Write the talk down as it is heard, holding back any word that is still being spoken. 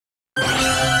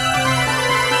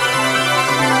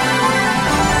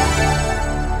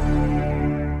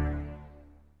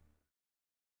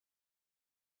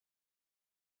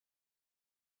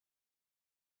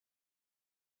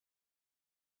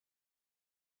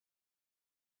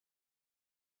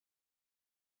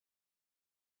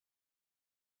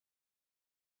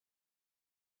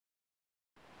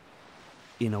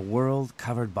In a world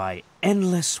covered by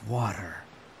endless water,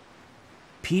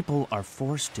 people are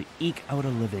forced to eke out a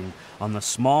living on the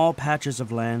small patches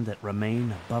of land that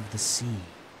remain above the sea.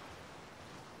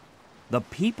 The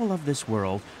people of this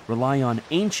world rely on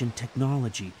ancient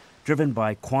technology driven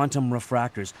by quantum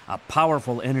refractors, a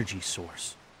powerful energy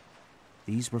source.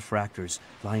 These refractors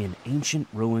lie in ancient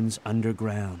ruins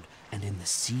underground and in the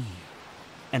sea,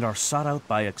 and are sought out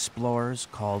by explorers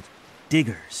called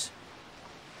diggers.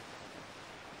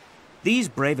 These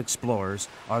brave explorers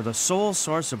are the sole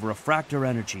source of refractor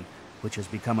energy, which has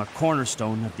become a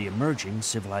cornerstone of the emerging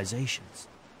civilizations.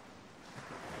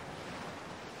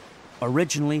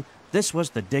 Originally, this was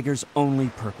the diggers' only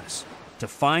purpose, to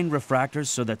find refractors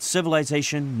so that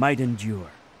civilization might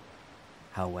endure.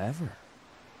 However,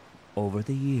 over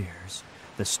the years,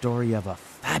 the story of a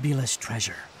fabulous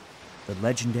treasure, the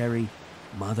legendary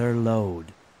Mother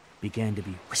Lode, began to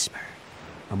be whispered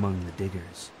among the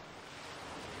diggers.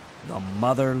 The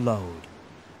Mother Lode,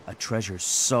 a treasure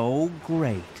so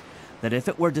great that if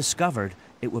it were discovered,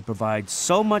 it would provide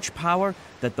so much power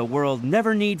that the world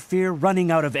never need fear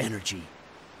running out of energy.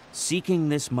 Seeking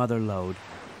this Mother Lode,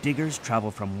 diggers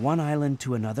travel from one island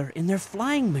to another in their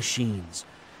flying machines,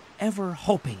 ever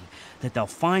hoping that they'll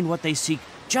find what they seek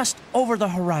just over the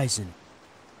horizon.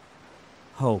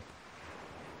 Hope,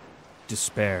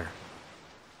 despair,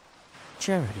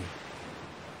 charity,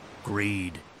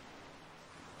 greed,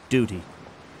 duty,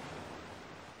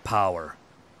 power.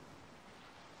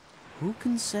 Who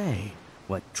can say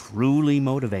what truly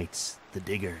motivates the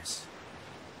diggers?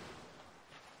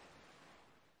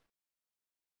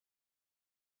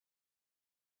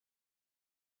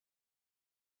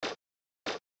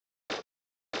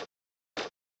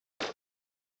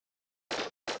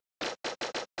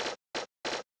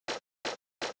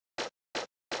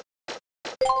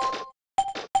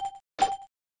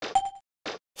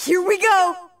 Here we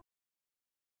go!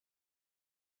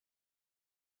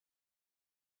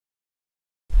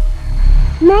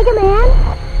 Megaman?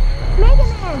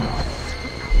 Megaman!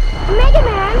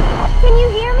 Megaman! Can you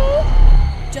hear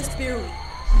me? Just barely.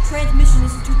 The transmission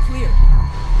isn't too clear.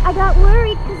 I got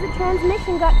worried because the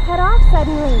transmission got cut off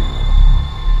suddenly.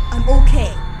 I'm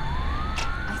okay.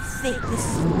 I think this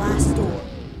is the last door.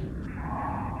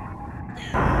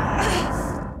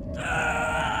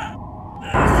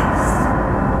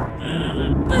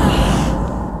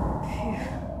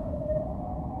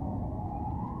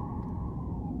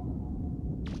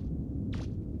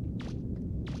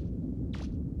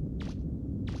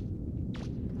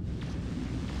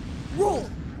 Roll!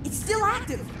 It's still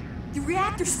active! The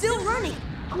reactor's still running!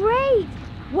 Great!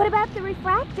 What about the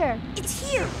refractor?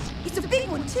 It's here! It's a big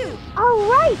one, too!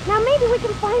 All right, now maybe we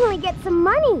can finally get some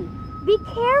money. Be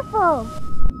careful.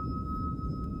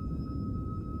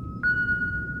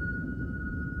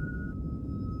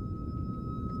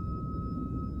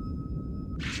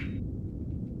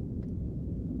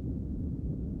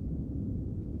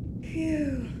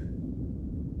 Phew.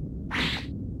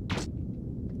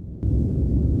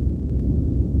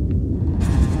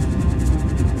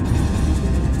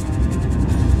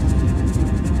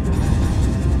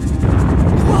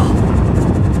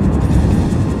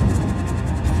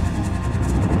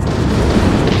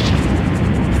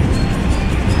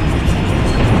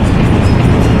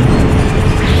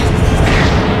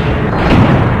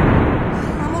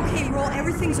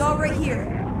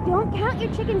 Don't count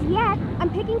your chickens yet. I'm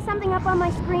picking something up on my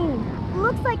screen.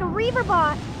 Looks like a reaver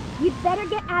bot. You'd better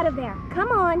get out of there.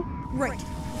 Come on. Right.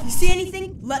 If you see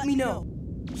anything, let me know.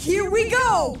 Here we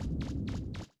go!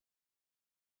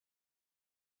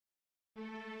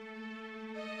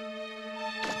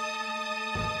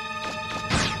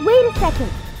 Wait a second.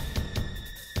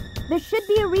 There should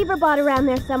be a reaver bot around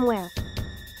there somewhere.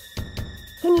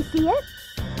 Can you see it?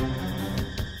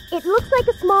 It looks like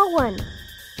a small one.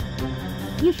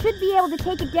 You should be able to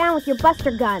take it down with your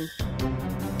buster gun.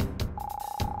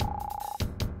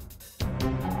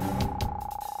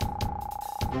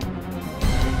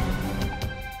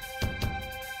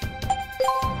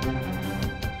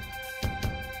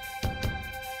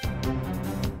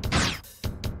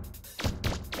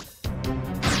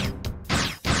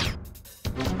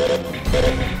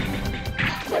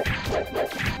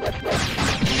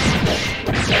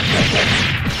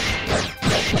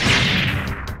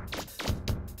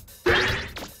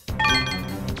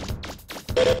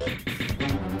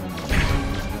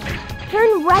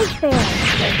 Turn right there.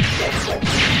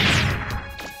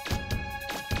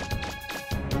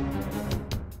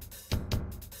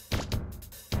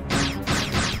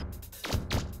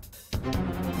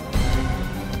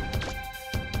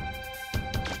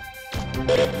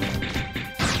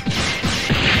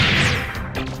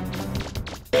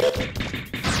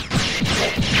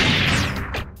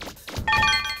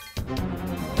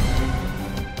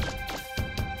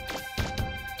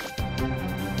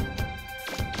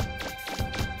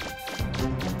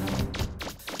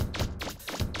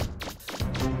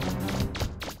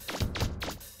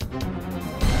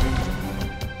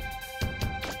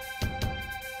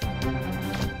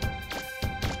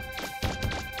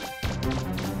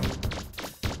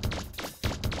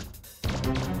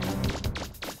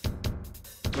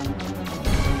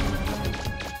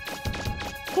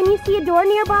 Can you see a door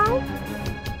nearby?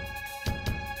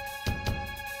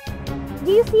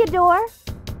 Do you see a door?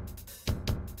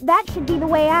 That should be the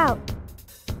way out.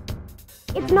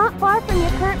 It's not far from your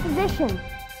current position.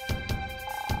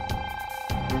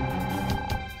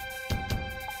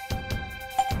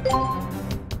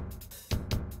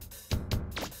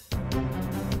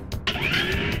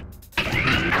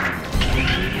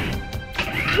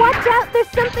 Watch out! There's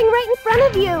something right in front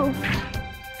of you!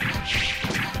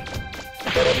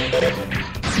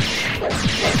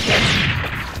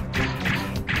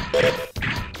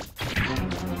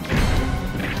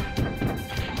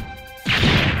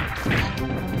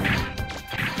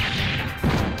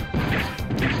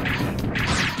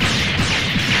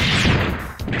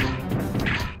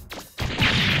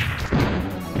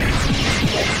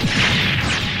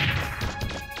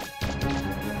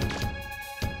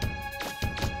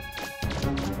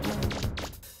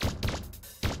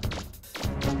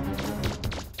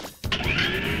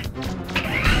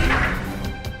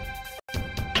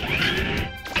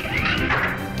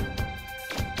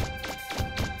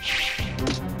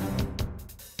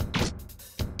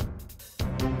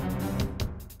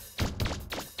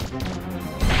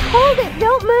 Hold it!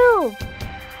 Don't move!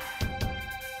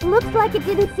 Looks like it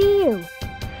didn't see you.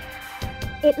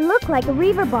 It looked like a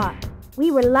Reaver bot.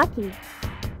 We were lucky.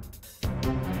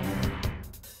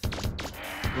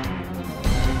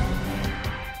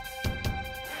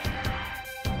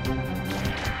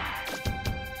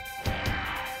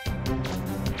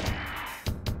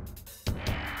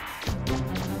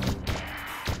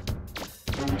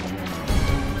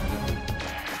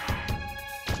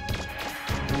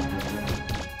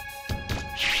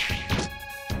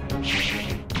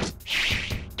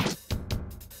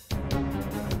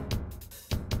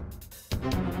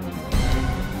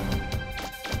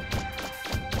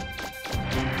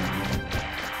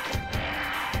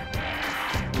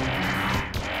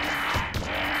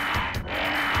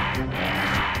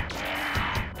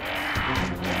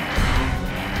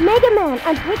 Megaman,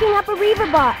 I'm picking up a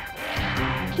Reaver bot.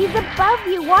 He's above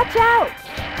you. Watch out.